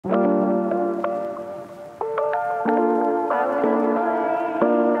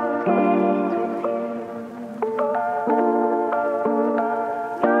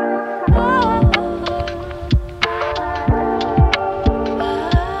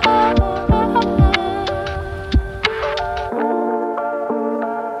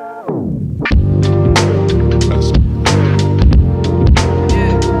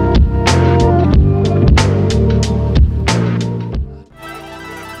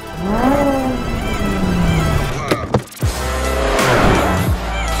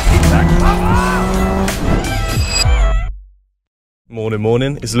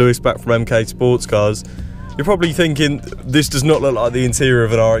Morning, it's Lewis back from MK Sportscars. You're probably thinking, this does not look like the interior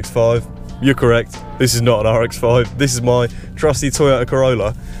of an RX-5. You're correct, this is not an RX-5, this is my trusty Toyota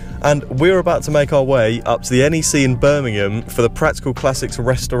Corolla. And we're about to make our way up to the NEC in Birmingham for the Practical Classics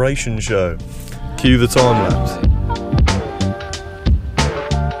Restoration Show. Cue the time lapse.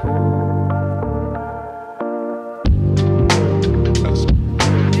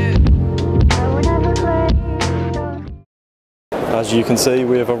 As you can see,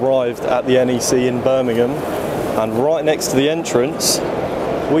 we have arrived at the NEC in Birmingham, and right next to the entrance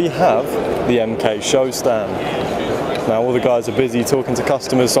we have the MK show stand. Now all the guys are busy talking to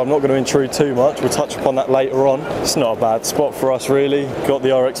customers, so I'm not going to intrude too much. We'll touch upon that later on. It's not a bad spot for us really. Got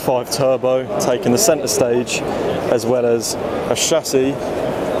the RX-5 Turbo taking the centre stage, as well as a chassis,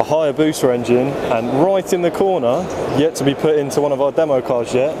 a higher booster engine, and right in the corner, yet to be put into one of our demo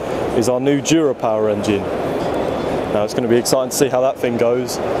cars yet, is our new DuraPower engine. Now it's going to be exciting to see how that thing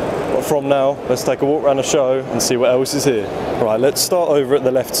goes. But from now, let's take a walk around the show and see what else is here. Right, let's start over at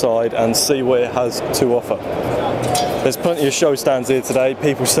the left side and see what it has to offer. There's plenty of show stands here today,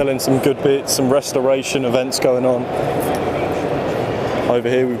 people selling some good bits, some restoration events going on. Over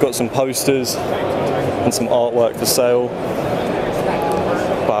here we've got some posters and some artwork for sale.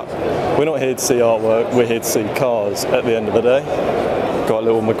 But we're not here to see artwork, we're here to see cars at the end of the day. Got a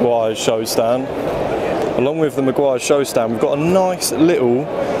little Maguire's show stand. Along with the Maguire show stand, we've got a nice little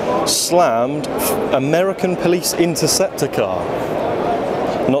slammed American Police Interceptor car.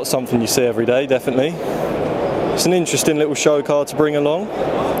 Not something you see every day, definitely. It's an interesting little show car to bring along.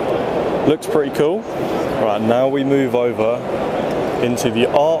 Looks pretty cool. Right, now we move over into the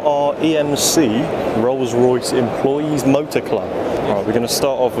RREMC Rolls-Royce Employees Motor Club. Right, we're going to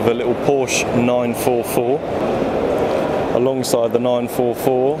start off with a little Porsche 944. Alongside the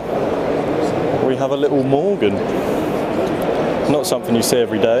 944, we have a little Morgan. Not something you see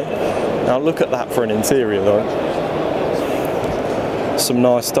every day. Now look at that for an interior though. Some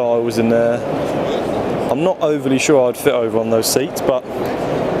nice styles in there. I'm not overly sure I'd fit over on those seats, but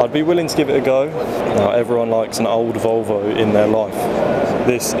I'd be willing to give it a go. Now everyone likes an old Volvo in their life.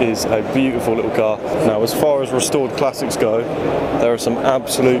 This is a beautiful little car. Now as far as restored classics go, there are some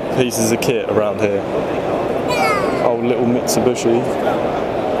absolute pieces of kit around here. Old little Mitsubishi.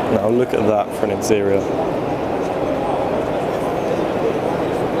 Now look at that for an interior.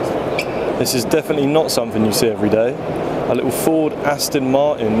 This is definitely not something you see every day. A little Ford Aston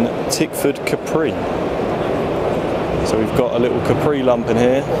Martin Tickford Capri. So we've got a little Capri lump in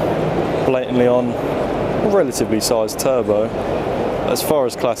here, blatantly on a relatively sized turbo. As far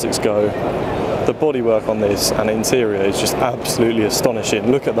as classics go, the bodywork on this and interior is just absolutely astonishing.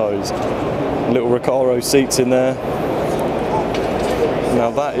 Look at those little Recaro seats in there. Now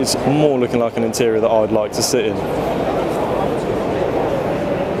that is more looking like an interior that I'd like to sit in.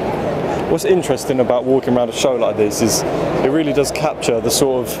 What's interesting about walking around a show like this is it really does capture the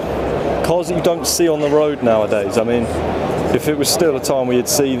sort of cars that you don't see on the road nowadays. I mean, if it was still a time where you'd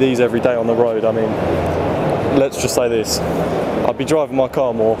see these every day on the road, I mean, let's just say this, I'd be driving my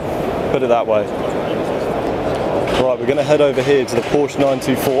car more, put it that way. Right, we're going to head over here to the Porsche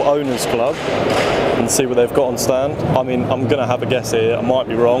 924 Owners Club and see what they've got on stand. I mean, I'm going to have a guess here, I might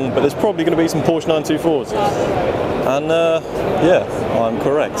be wrong, but there's probably going to be some Porsche 924s. And yeah, I'm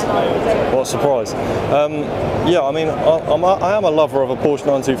correct. What a surprise. Yeah, I mean, I am a lover of a Porsche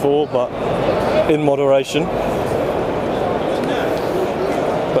 924, but in moderation.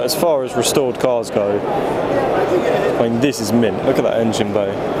 But as far as restored cars go, I mean, this is mint. Look at that engine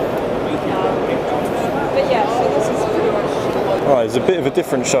bay. Right, there's a bit of a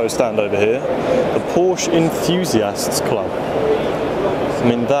different show stand over here. The Porsche Enthusiasts Club. I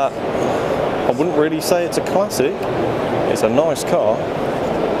mean, that, I wouldn't really say it's a classic. It's a nice car.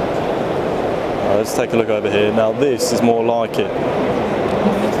 Right, let's take a look over here. Now this is more like it.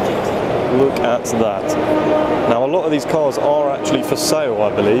 Look at that. Now a lot of these cars are actually for sale,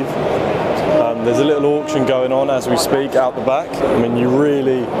 I believe. There's a little auction going on as we speak out the back. I mean, you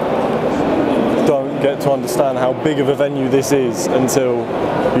really don't get to understand how big of a venue this is until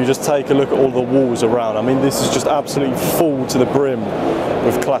you just take a look at all the walls around. I mean, this is just absolutely full to the brim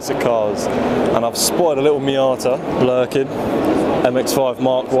with classic cars. And I've spotted a little Miata lurking, MX-5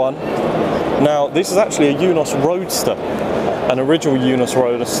 Mark 1. Now, this is actually a Unos Roadster, an original Unos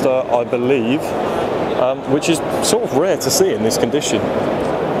Roadster, I believe, which is sort of rare to see in this condition.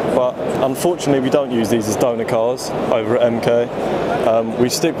 but unfortunately we don't use these as donor cars over at MK. We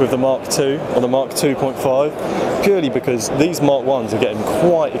stick with the Mark II or the Mark 2.5 purely because these Mark 1s are getting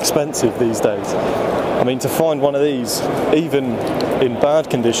quite expensive these days. I mean, to find one of these, even in bad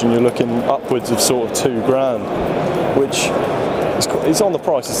condition, you're looking upwards of sort of £2 which is on the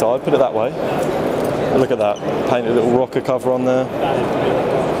pricey side, put it that way. Look at that, painted little rocker cover on there.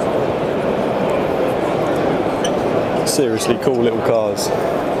 Seriously cool little cars.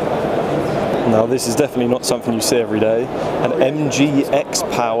 Now this is definitely not something you see every day. An MG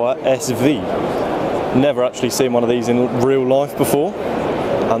X-Power SV. Never actually seen one of these in real life before.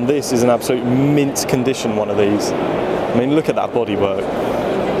 And this is an absolute mint condition one of these. I mean, look at that bodywork.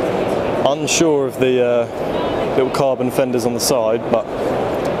 Unsure of the little carbon fenders on the side, but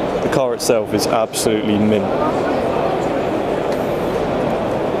the car itself is absolutely mint.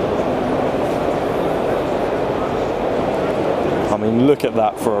 I mean, look at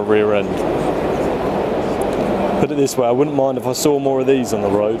that for a rear end. Put it this way, I wouldn't mind if I saw more of these on the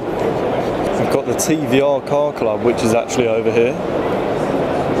road. We've got the TVR Car Club, which is actually over here,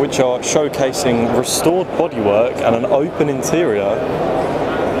 which are showcasing restored bodywork and an open interior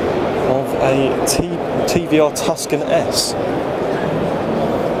of a TVR Tuscan S.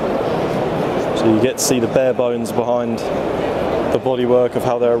 So you get to see the bare bones behind the bodywork of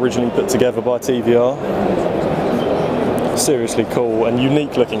how they're originally put together by TVR. Seriously cool and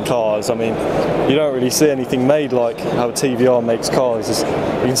unique looking cars. I mean, you don't really see anything made like how TVR makes cars. You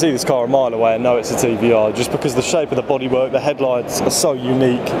can see this car a mile away and know it's a TVR just because the shape of the bodywork, the headlights are so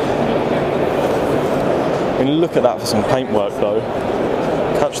unique. I mean, look at that for some paintwork though.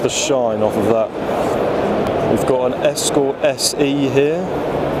 Catch the shine off of that. We've got an Escort SE here.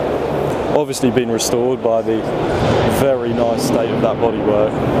 Obviously been restored by the very nice state of that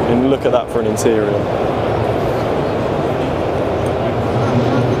bodywork. And look at that for an interior.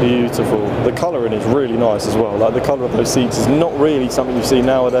 Beautiful. The colouring is really nice as well. Like the colour of those seats is not really something you see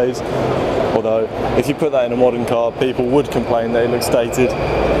nowadays. Although, if you put that in a modern car, people would complain that it looks dated.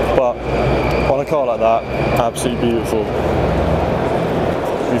 But on a car like that, absolutely beautiful.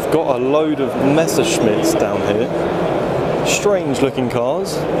 We've got a load of Messerschmitts down here. Strange looking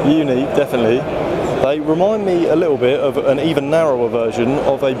cars, unique, definitely. They remind me a little bit of an even narrower version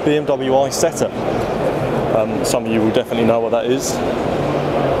of a BMW Isetta. Some of you will definitely know what that is.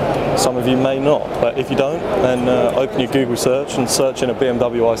 Some of you may not, but if you don't, then open your Google search and search in a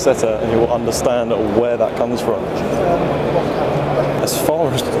BMW Isetta and you will understand where that comes from. As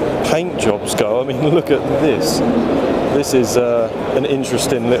far as paint jobs go, I mean, look at this. This is an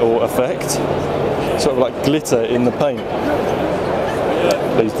interesting little effect. Sort of like glitter in the paint.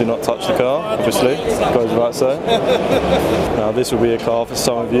 Please do not touch the car, obviously, goes without saying. Now this will be a car for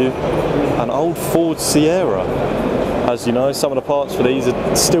some of you, an old Ford Sierra. As you know, some of the parts for these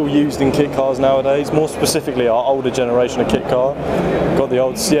are still used in kit cars nowadays, more specifically our older generation of kit car. Got the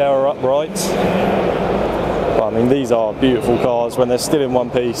old Sierra uprights. But I mean, these are beautiful cars when they're still in one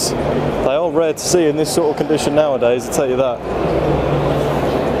piece. They are rare to see in this sort of condition nowadays, I'll tell you that.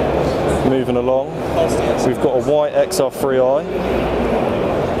 Moving along, we've got a white XR3i.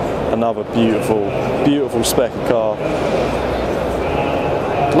 Another beautiful, beautiful spec of car.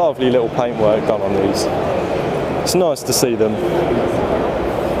 Lovely little paintwork done on these. It's nice to see them.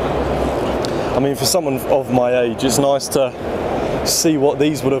 I mean, for someone of my age, it's nice to see what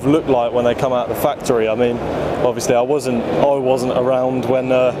these would have looked like when they come out of the factory. I mean, obviously I wasn't around when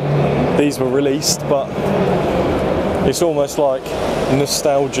these were released, but it's almost like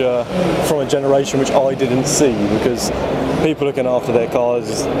nostalgia from a generation which I didn't see, because people looking after their cars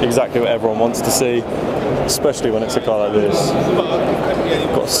is exactly what everyone wants to see, especially when it's a car like this.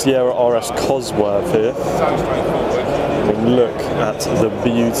 We've got a Sierra RS Cosworth here. I mean, look at the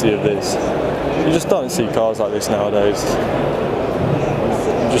beauty of this. You just don't see cars like this nowadays.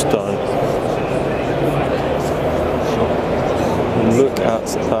 You just don't. Look at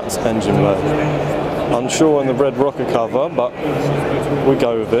that engine blade. Unsure on the red rocker cover, but we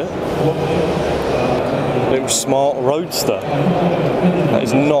go with it. Little smart roadster. That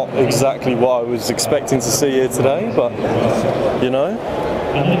is not exactly what I was expecting to see here today, but you know,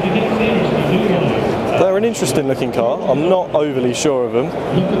 they're an interesting looking car. I'm not overly sure of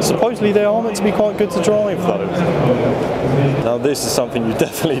them. Supposedly they are meant to be quite good to drive though. Now this is something you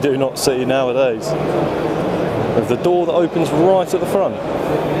definitely do not see nowadays. With the door that opens right at the front.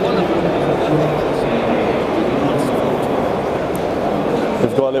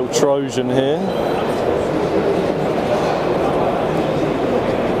 We've got a little Trojan here.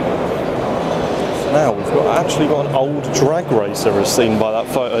 Now we've actually got an old drag racer as seen by that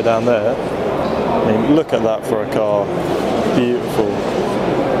photo down there. I mean, look at that for a car. Beautiful.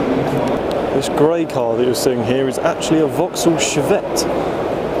 This grey car that you're seeing here is actually a Vauxhall Chevette.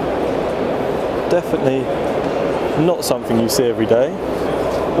 Definitely not something you see every day,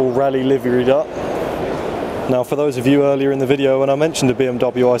 all rally liveried up. Now, for those of you earlier in the video when I mentioned a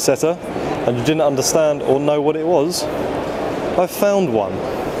BMW Isetta and you didn't understand or know what it was, I found one.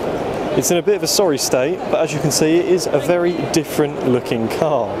 It's in a bit of a sorry state, but as you can see, it is a very different looking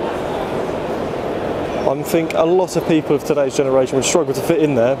car. I think a lot of people of today's generation would struggle to fit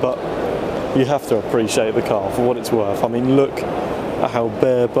in there, but you have to appreciate the car for what it's worth. I mean, look at how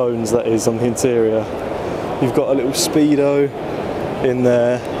bare bones that is on the interior. You've got a little speedo in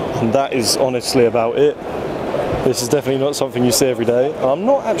there, and that is honestly about it. This is definitely not something you see every day. I'm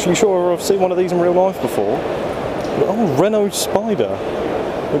not actually sure I've seen one of these in real life before. Oh, Renault Spider,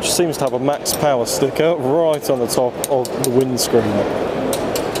 which seems to have a max power sticker right on the top of the windscreen.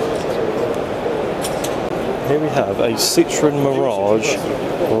 Here we have a Citroën Mirage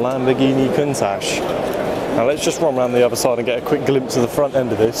Lamborghini Countach. Now let's just run around the other side and get a quick glimpse of the front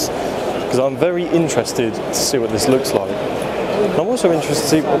end of this, because I'm very interested to see what this looks like. And I'm also interested to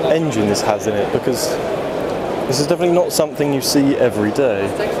see what engine this has in it, because this is definitely not something you see every day.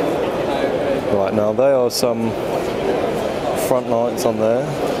 Right, now there are some front lights on there.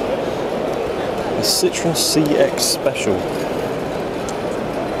 A Citroën CX Special.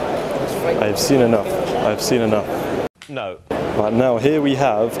 I have seen enough. I have seen enough. No. Right, now here we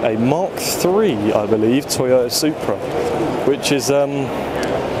have a Mark III, I believe, Toyota Supra, which is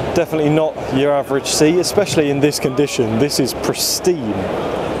definitely not your average C, especially in this condition. This is pristine,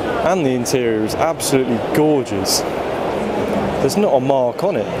 and the interior is absolutely gorgeous. There's not a mark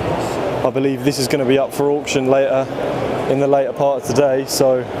on it. I believe this is going to be up for auction later, in the later part of today,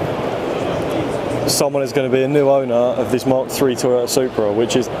 so someone is going to be a new owner of this Mark III Toyota Supra,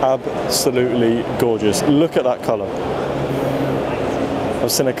 which is absolutely gorgeous. Look at that colour.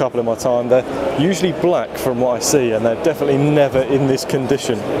 I've seen a couple in my time. They're usually black from what I see, and they're definitely never in this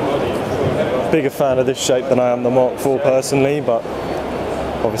condition. Bigger fan of this shape than I am the Mark IV personally, but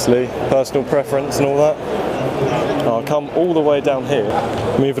obviously personal preference and all that. I'll come all the way down here.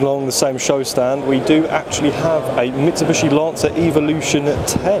 Moving along the same show stand, we do actually have a Mitsubishi Lancer Evolution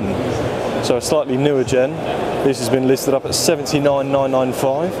 10. So a slightly newer gen. This has been listed up at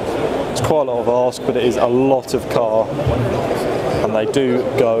 $79,995. It's quite a lot of ask, but it is a lot of car. And they do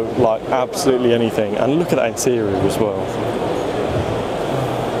go like absolutely anything. And look at that interior as well.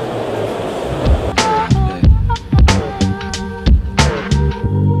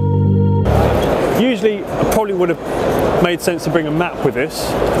 Usually, I probably would have made sense to bring a map with this,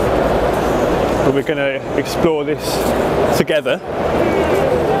 but we're going to explore this together.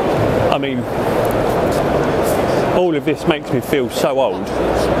 I mean, all of this makes me feel so old.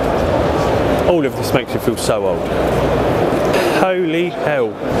 All of this makes me feel so old. Holy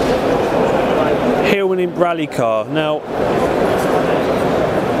hell. Hill and Imp rally car. Now,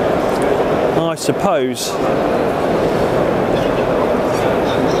 I suppose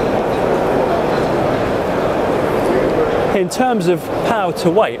in terms of power to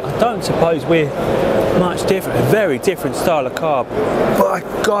weight, I don't suppose we're much different. A very different style of car. But I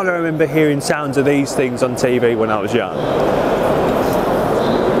gotta remember hearing sounds of these things on TV when I was young.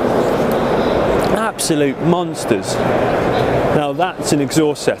 Absolute monsters. Now that's an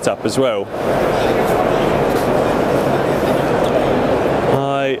exhaust setup as well.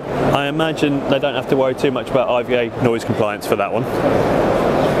 I imagine they don't have to worry too much about IVA noise compliance for that one.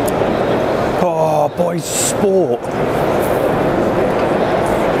 Oh, boys, sport.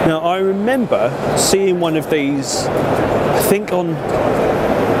 Now I remember seeing one of these, I think on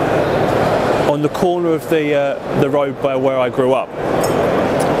the corner of the road by where I grew up,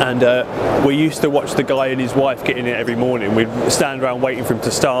 and we used to watch the guy and his wife get in it every morning. We'd stand around waiting for him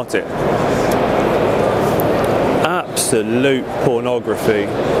to start it. Absolute pornography.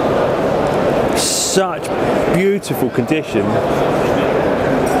 Such beautiful condition.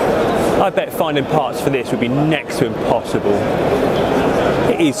 I bet finding parts for this would be next to impossible.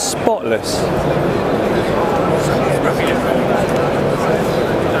 It is spotless.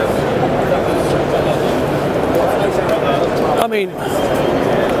 I mean,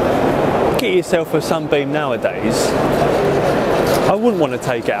 get yourself a Sunbeam nowadays. I wouldn't want to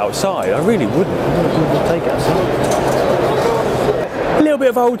take it outside. I really wouldn't. I wouldn't want to take it outside. A little bit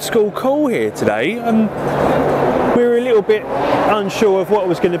of old school call here today. We were a little bit unsure of what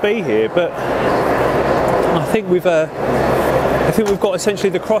was going to be here, but I think we've got essentially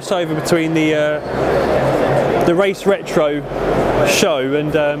the crossover between the race retro show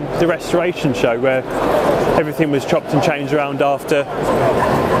and the restoration show, where everything was chopped and changed around after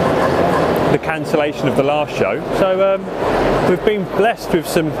the cancellation of the last show. So we've been blessed with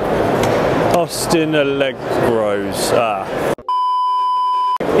some Austin Allegros.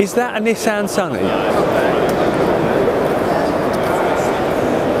 Is that a Nissan Sunny?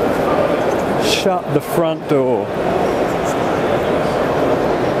 Shut the front door.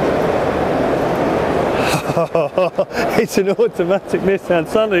 It's an automatic Nissan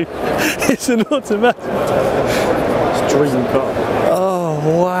Sunny. It's an automatic. It's a dream car. Oh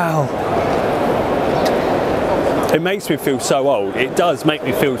wow. It makes me feel so old. It does make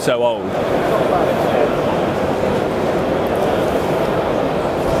me feel so old.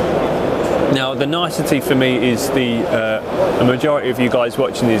 Now the nicety for me is the majority of you guys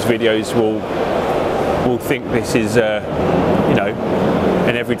watching these videos will think this is you know,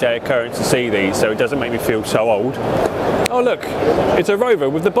 an everyday occurrence to see these, so it doesn't make me feel so old. Oh look, it's a Rover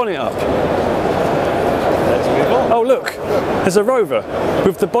with the bonnet up. Oh look, there's a Rover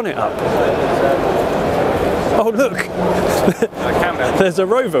with the bonnet up. Oh look, there's a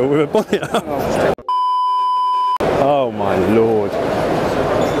Rover with a bonnet up. Oh my lord.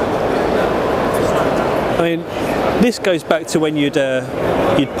 I mean, this goes back to when you'd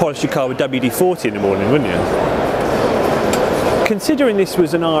polish your car with WD-40 in the morning, wouldn't you? Considering this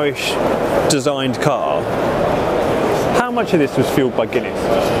was an Irish designed car, how much of this was fueled by Guinness?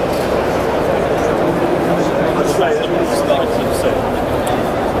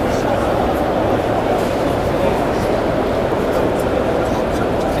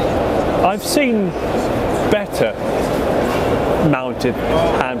 I've seen better mounted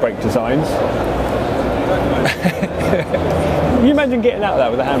handbrake designs. Can you imagine getting out of that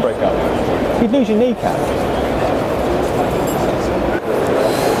with a handbrake up? You'd lose your kneecap.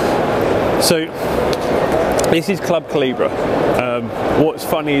 So this is Club Calibra. What's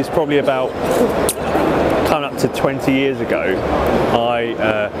funny is probably about coming up to 20 years ago,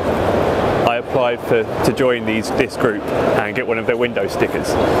 I applied to join this group and get one of their window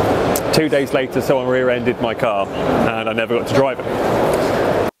stickers. 2 days later, someone rear-ended my car and I never got to drive it.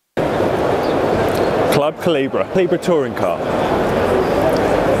 Club Calibra touring car.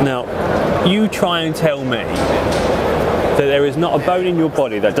 Now, you try and tell me that there is not a bone in your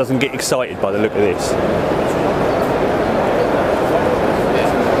body that doesn't get excited by the look of this.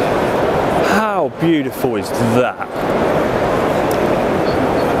 How beautiful is that?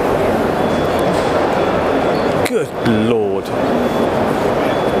 Good Lord.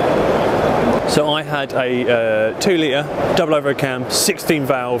 So I had a 2 litre double over cam, 16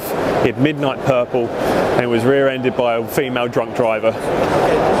 valve, it had midnight purple, and it was rear-ended by a female drunk driver,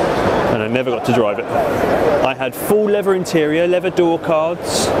 and I never got to drive it. I had full leather interior, leather door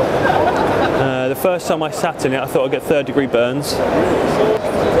cards. The first time I sat in it, I thought I'd get 3rd-degree burns.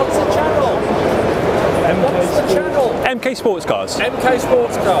 What's the channel? What's the channel? MK Sportscars. MK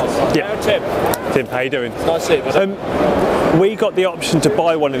Sportscars. Yeah. Tim. Tim, how you doing? Nice to see you. We got the option to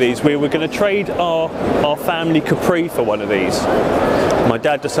buy one of these. We were going to trade our family Capri for one of these. My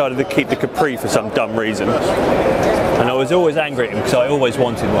dad decided to keep the Capri for some dumb reason. And I was always angry at him because I always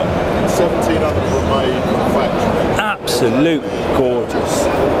wanted one. 1700 made factory. Absolute gorgeous.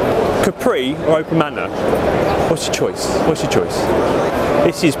 Capri or Open Manor? What's your choice? What's your choice?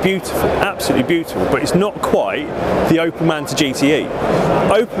 This is beautiful, absolutely beautiful, but it's not quite the Open Man to GTE.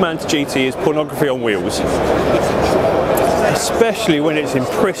 Open Man to GTE is pornography on wheels, especially when it's in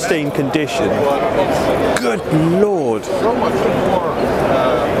pristine condition. Good Lord.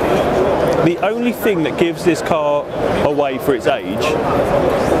 The only thing that gives this car away for its age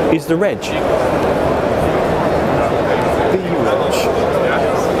is the reg.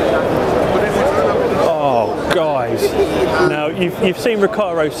 Oh, guys. Now, you've seen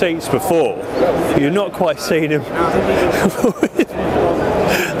Recaro seats before. You've not quite seen them.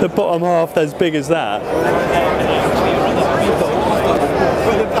 The bottom half as big as that.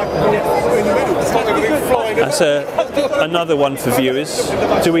 That's another one for viewers.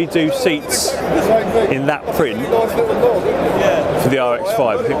 Do we do seats in that print for the RX-5?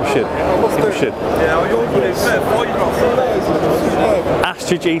 I think we should. I think we should.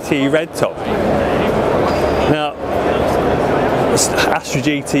 Astra GT red top. Now, Astra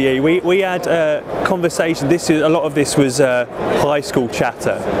GTE. We had a conversation. A lot of this was high school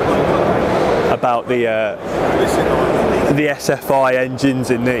chatter about the SFI engines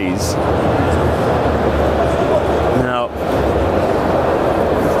in these. Now,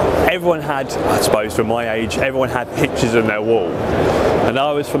 everyone had, I suppose from my age, everyone had pictures on their wall, and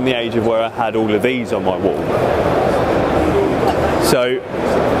I was from the age of where I had all of these on my wall. So,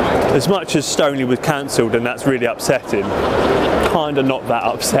 as much as Stoney was cancelled and that's really upsetting, kind of not that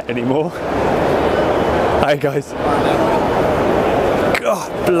upset anymore. Hey guys. Oh,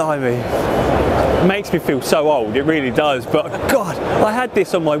 blimey. It makes me feel so old, it really does, but God, I had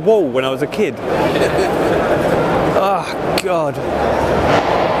this on my wall when I was a kid. Oh, God.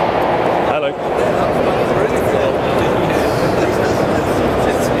 Hello.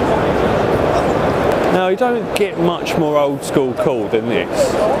 Now, you don't get much more old school cool than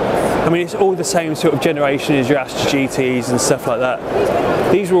this. I mean, it's all the same sort of generation as your Astra GTs and stuff like that.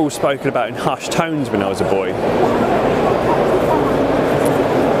 These were all spoken about in hushed tones when I was a boy.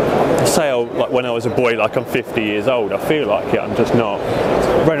 I say, like when I was a boy, like I'm 50 years old. I feel like it, I'm just not.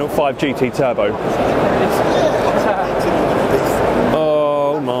 Renault 5 GT Turbo.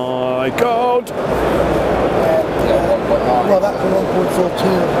 Oh my God! Well, that's a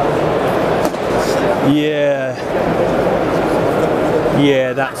 1.42. Yeah.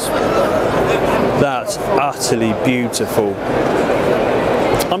 Yeah, that's utterly beautiful.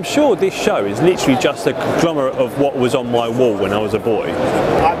 I'm sure this show is literally just a conglomerate of what was on my wall when I was a boy.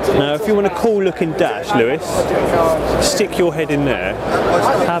 Now, if you want a cool looking dash, Lewis, stick your head in there,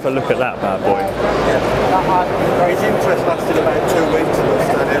 have a look at that bad boy. His interest lasted about 2 weeks in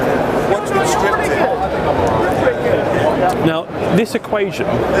that area. Once we stripped it. Now, this equation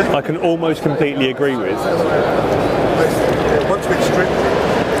I can almost completely agree with. Once we stripped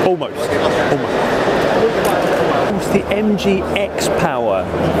it. Almost. It's the MGX power.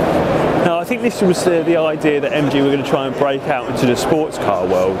 Now, I think this was the idea that MG were going to try and break out into the sports car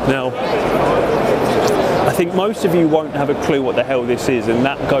world. Now, I think most of you won't have a clue what the hell this is, and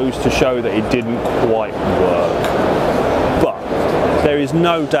that goes to show that it didn't quite work. But there is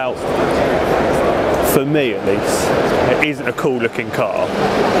no doubt, for me at least, it isn't a cool looking car.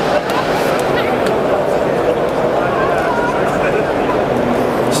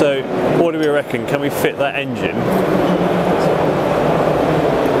 So, what do we reckon? Can we fit that engine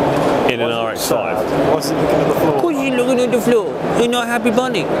in an RX-5? Why is it looking at the floor? Because you're looking at the floor. You're not happy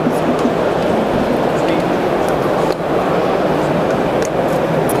bunny.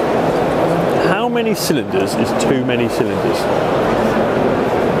 How many cylinders is too many cylinders?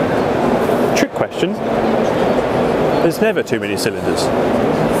 Trick question. There's never too many cylinders.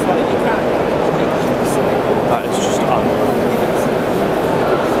 That is just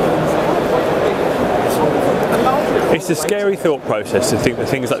It's a scary thought process to think that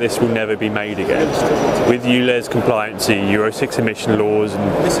things like this will never be made again. With ULEZ compliancy, Euro 6 emission laws,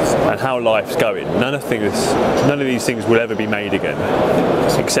 and how life's going, none of these things will ever be made again,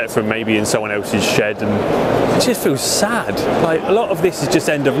 except for maybe in someone else's shed. And it just feels sad. Like, a lot of this is just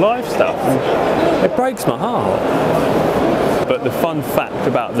end of life stuff, and it breaks my heart. But the fun fact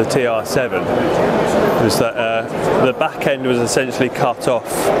about the TR7 was that the back end was essentially cut off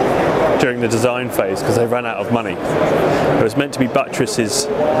during the design phase because they ran out of money. It was meant to be buttresses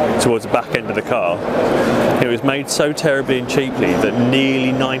towards the back end of the car. It was made so terribly and cheaply that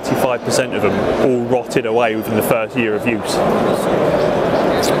nearly 95% of them all rotted away within the first year of use.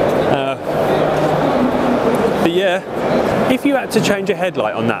 But yeah, if you had to change a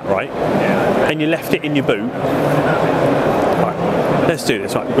headlight on that, right, and you left it in your boot, right, let's do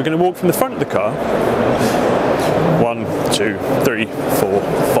this. Right, we're going to walk from the front of the car. 1, 2, 3, 4,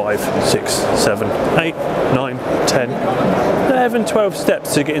 5, 6, 7, 8, 9, 10, 11, 12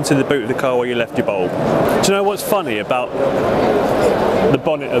 steps to get into the boot of the car where you left your bulb. Do you know what's funny about the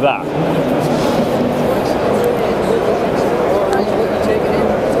bonnet of that?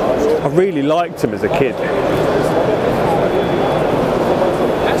 I really liked him as a kid.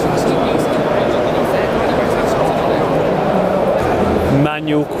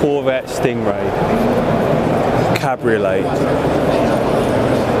 Manual Corvette Stingray. Cabriolet.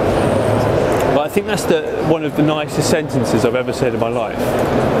 But I think that's one of the nicest sentences I've ever said in my life.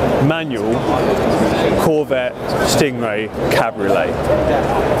 Manual, Corvette, Stingray, Cabriolet.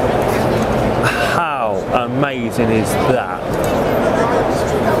 How amazing is that?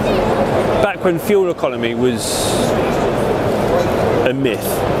 Back when fuel economy was a myth.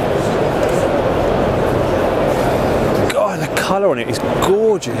 God, the colour on it is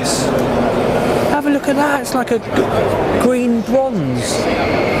gorgeous. Have a look at that, it's like a green bronze.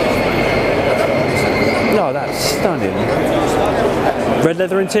 Oh, that's stunning. Red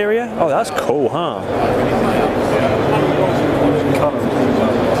leather interior? Oh, that's cool, huh?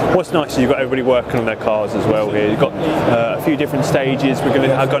 What's nice is you've got everybody working on their cars as well here. You've got a few different stages. We're going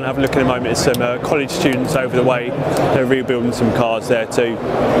to go and have a look in a moment. There's some college students over the way. They're rebuilding some cars there too.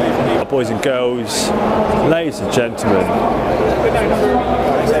 Boys and girls, ladies and gentlemen.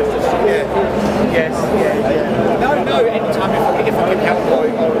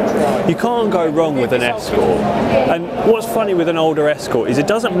 You can't go wrong with an Escort. And what's funny with an older Escort is it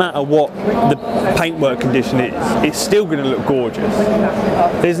doesn't matter what the paintwork condition is, it's still going to look gorgeous.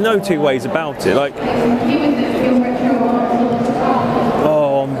 There's no two ways about it. Like,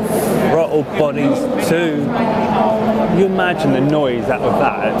 oh, throttle bodies too. You imagine the noise out of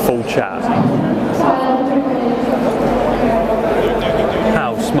that at full chat.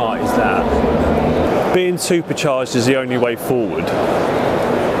 How smart is that? Being supercharged is the only way forward.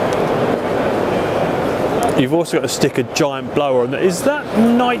 You've also got to stick a giant blower on that. Is that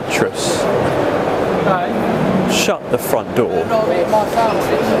nitrous? Shut the front door.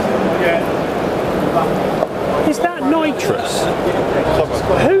 Is that nitrous?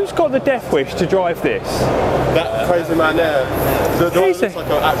 Who's got the death wish to drive this? That crazy man there. The one looks like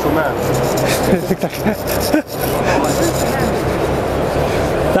an actual man.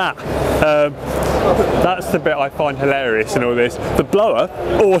 That's the bit I find hilarious in all this. The blower,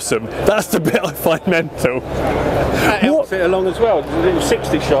 awesome. That's the bit I find mental. That helps it along as well. It's a little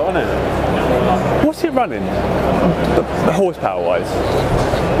 60 shot, isn't it? What's it running? Horsepower wise?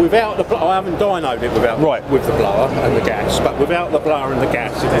 Without the blower, I haven't dynoed it without with the blower and the gas, but without the blower and the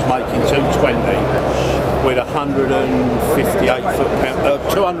gas, it is making 220 with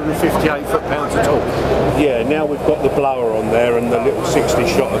 258 foot-pounds of torque. Yeah, now we've got the blower on there and the little 60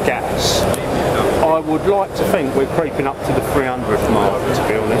 shot of gas. I would like to think we're creeping up to the 300 mark, to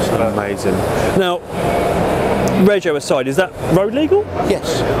be honest. Amazing. Now, rego aside, is that road legal?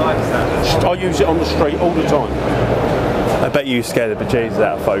 Yes. I use it on the street all the time. I bet you scared the bejesus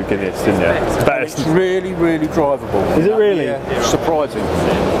out of folk in this, didn't you? It's really, really drivable. Is it really? Yeah, surprising.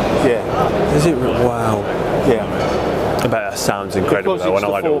 Yeah. Is it? Wow. Yeah. I bet that sounds incredible because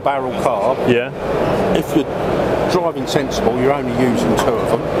though. it's the 4-barrel car. Yeah. If you're driving sensible, you're only using 2 of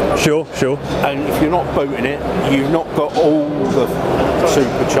them. Sure. And if you're not booting it, you've not got all the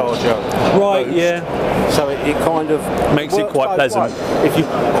supercharger. Right. boost. Yeah. So it kind of makes it quite pleasant. If you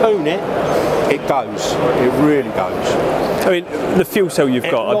poon it, it goes. It really goes. I mean, the fuel cell you've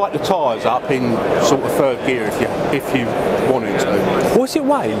got. Light the tyres up in sort of 3rd gear if you wanted to. What's it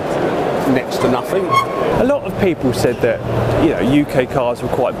weigh? Next to nothing. A lot of people said that, you know, UK cars were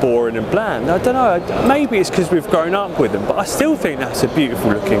quite boring and bland. I don't know, maybe it's because we've grown up with them, but I still think that's a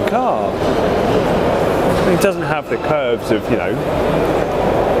beautiful looking car. It doesn't have the curves of, you know,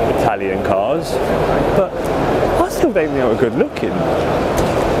 Italian cars, but I still think they are good looking.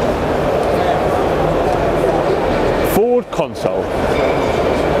 Ford console.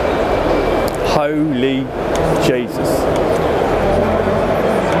 Holy Jesus.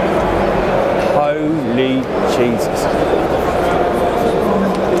 Holy Jesus.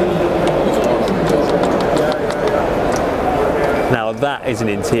 Now that is an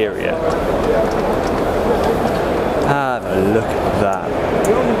interior. Have a look at that.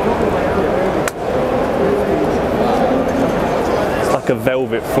 It's like a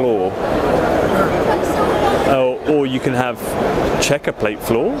velvet floor. Or you can have checker plate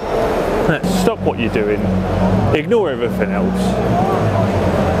floor. Stop what you're doing. Ignore everything else.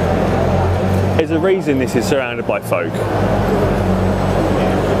 There's a reason this is surrounded by folk.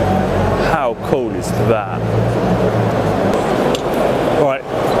 How cool is that? Right,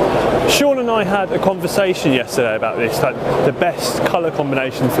 Sean and I had a conversation yesterday about this, like the best colour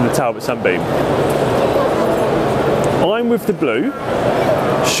combination for the Talbot Sunbeam. I'm with the blue,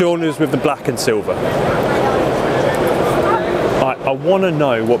 Sean is with the black and silver. I want to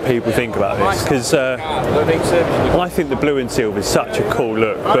know what people think about this, because I think the blue and silver is such a cool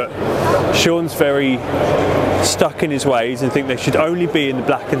look, but Sean's very stuck in his ways and think they should only be in the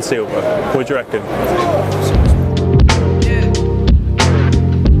black and silver. What do you reckon?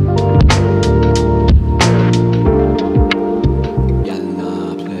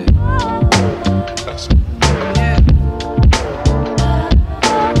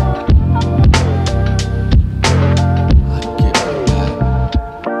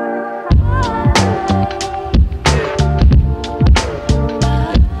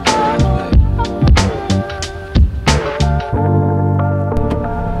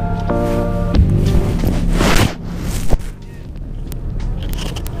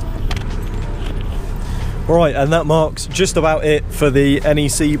 Right, and that marks just about it for the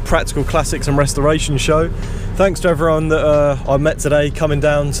NEC Practical Classics and Restoration show. Thanks to everyone that I met today coming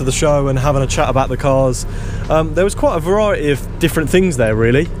down to the show and having a chat about the cars. There was quite a variety of different things there,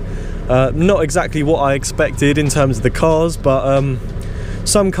 really. Not exactly what I expected in terms of the cars, but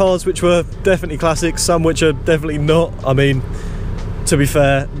some cars which were definitely classics, some which are definitely not. I mean, to be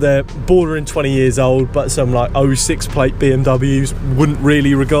fair, they're bordering 20 years old, but some like 06 plate BMWs wouldn't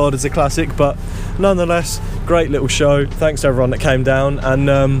really regard as a classic, but nonetheless, great little show. Thanks to everyone that came down, and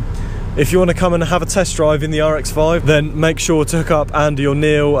If you want to come and have a test drive in the RX-5, then make sure to hook up Andy or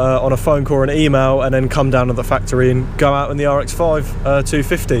Neil on a phone call or an email, and then come down to the factory and go out in the RX-5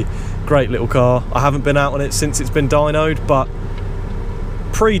 250. Great little car. I haven't been out on it since it's been dynoed, but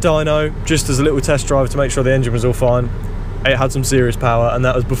pre-dyno, just as a little test drive to make sure the engine was all fine, it had some serious power, and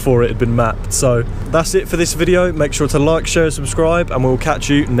that was before it had been mapped. So that's it for this video. Make sure to like, share, subscribe, and we'll catch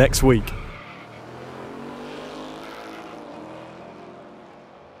you next week.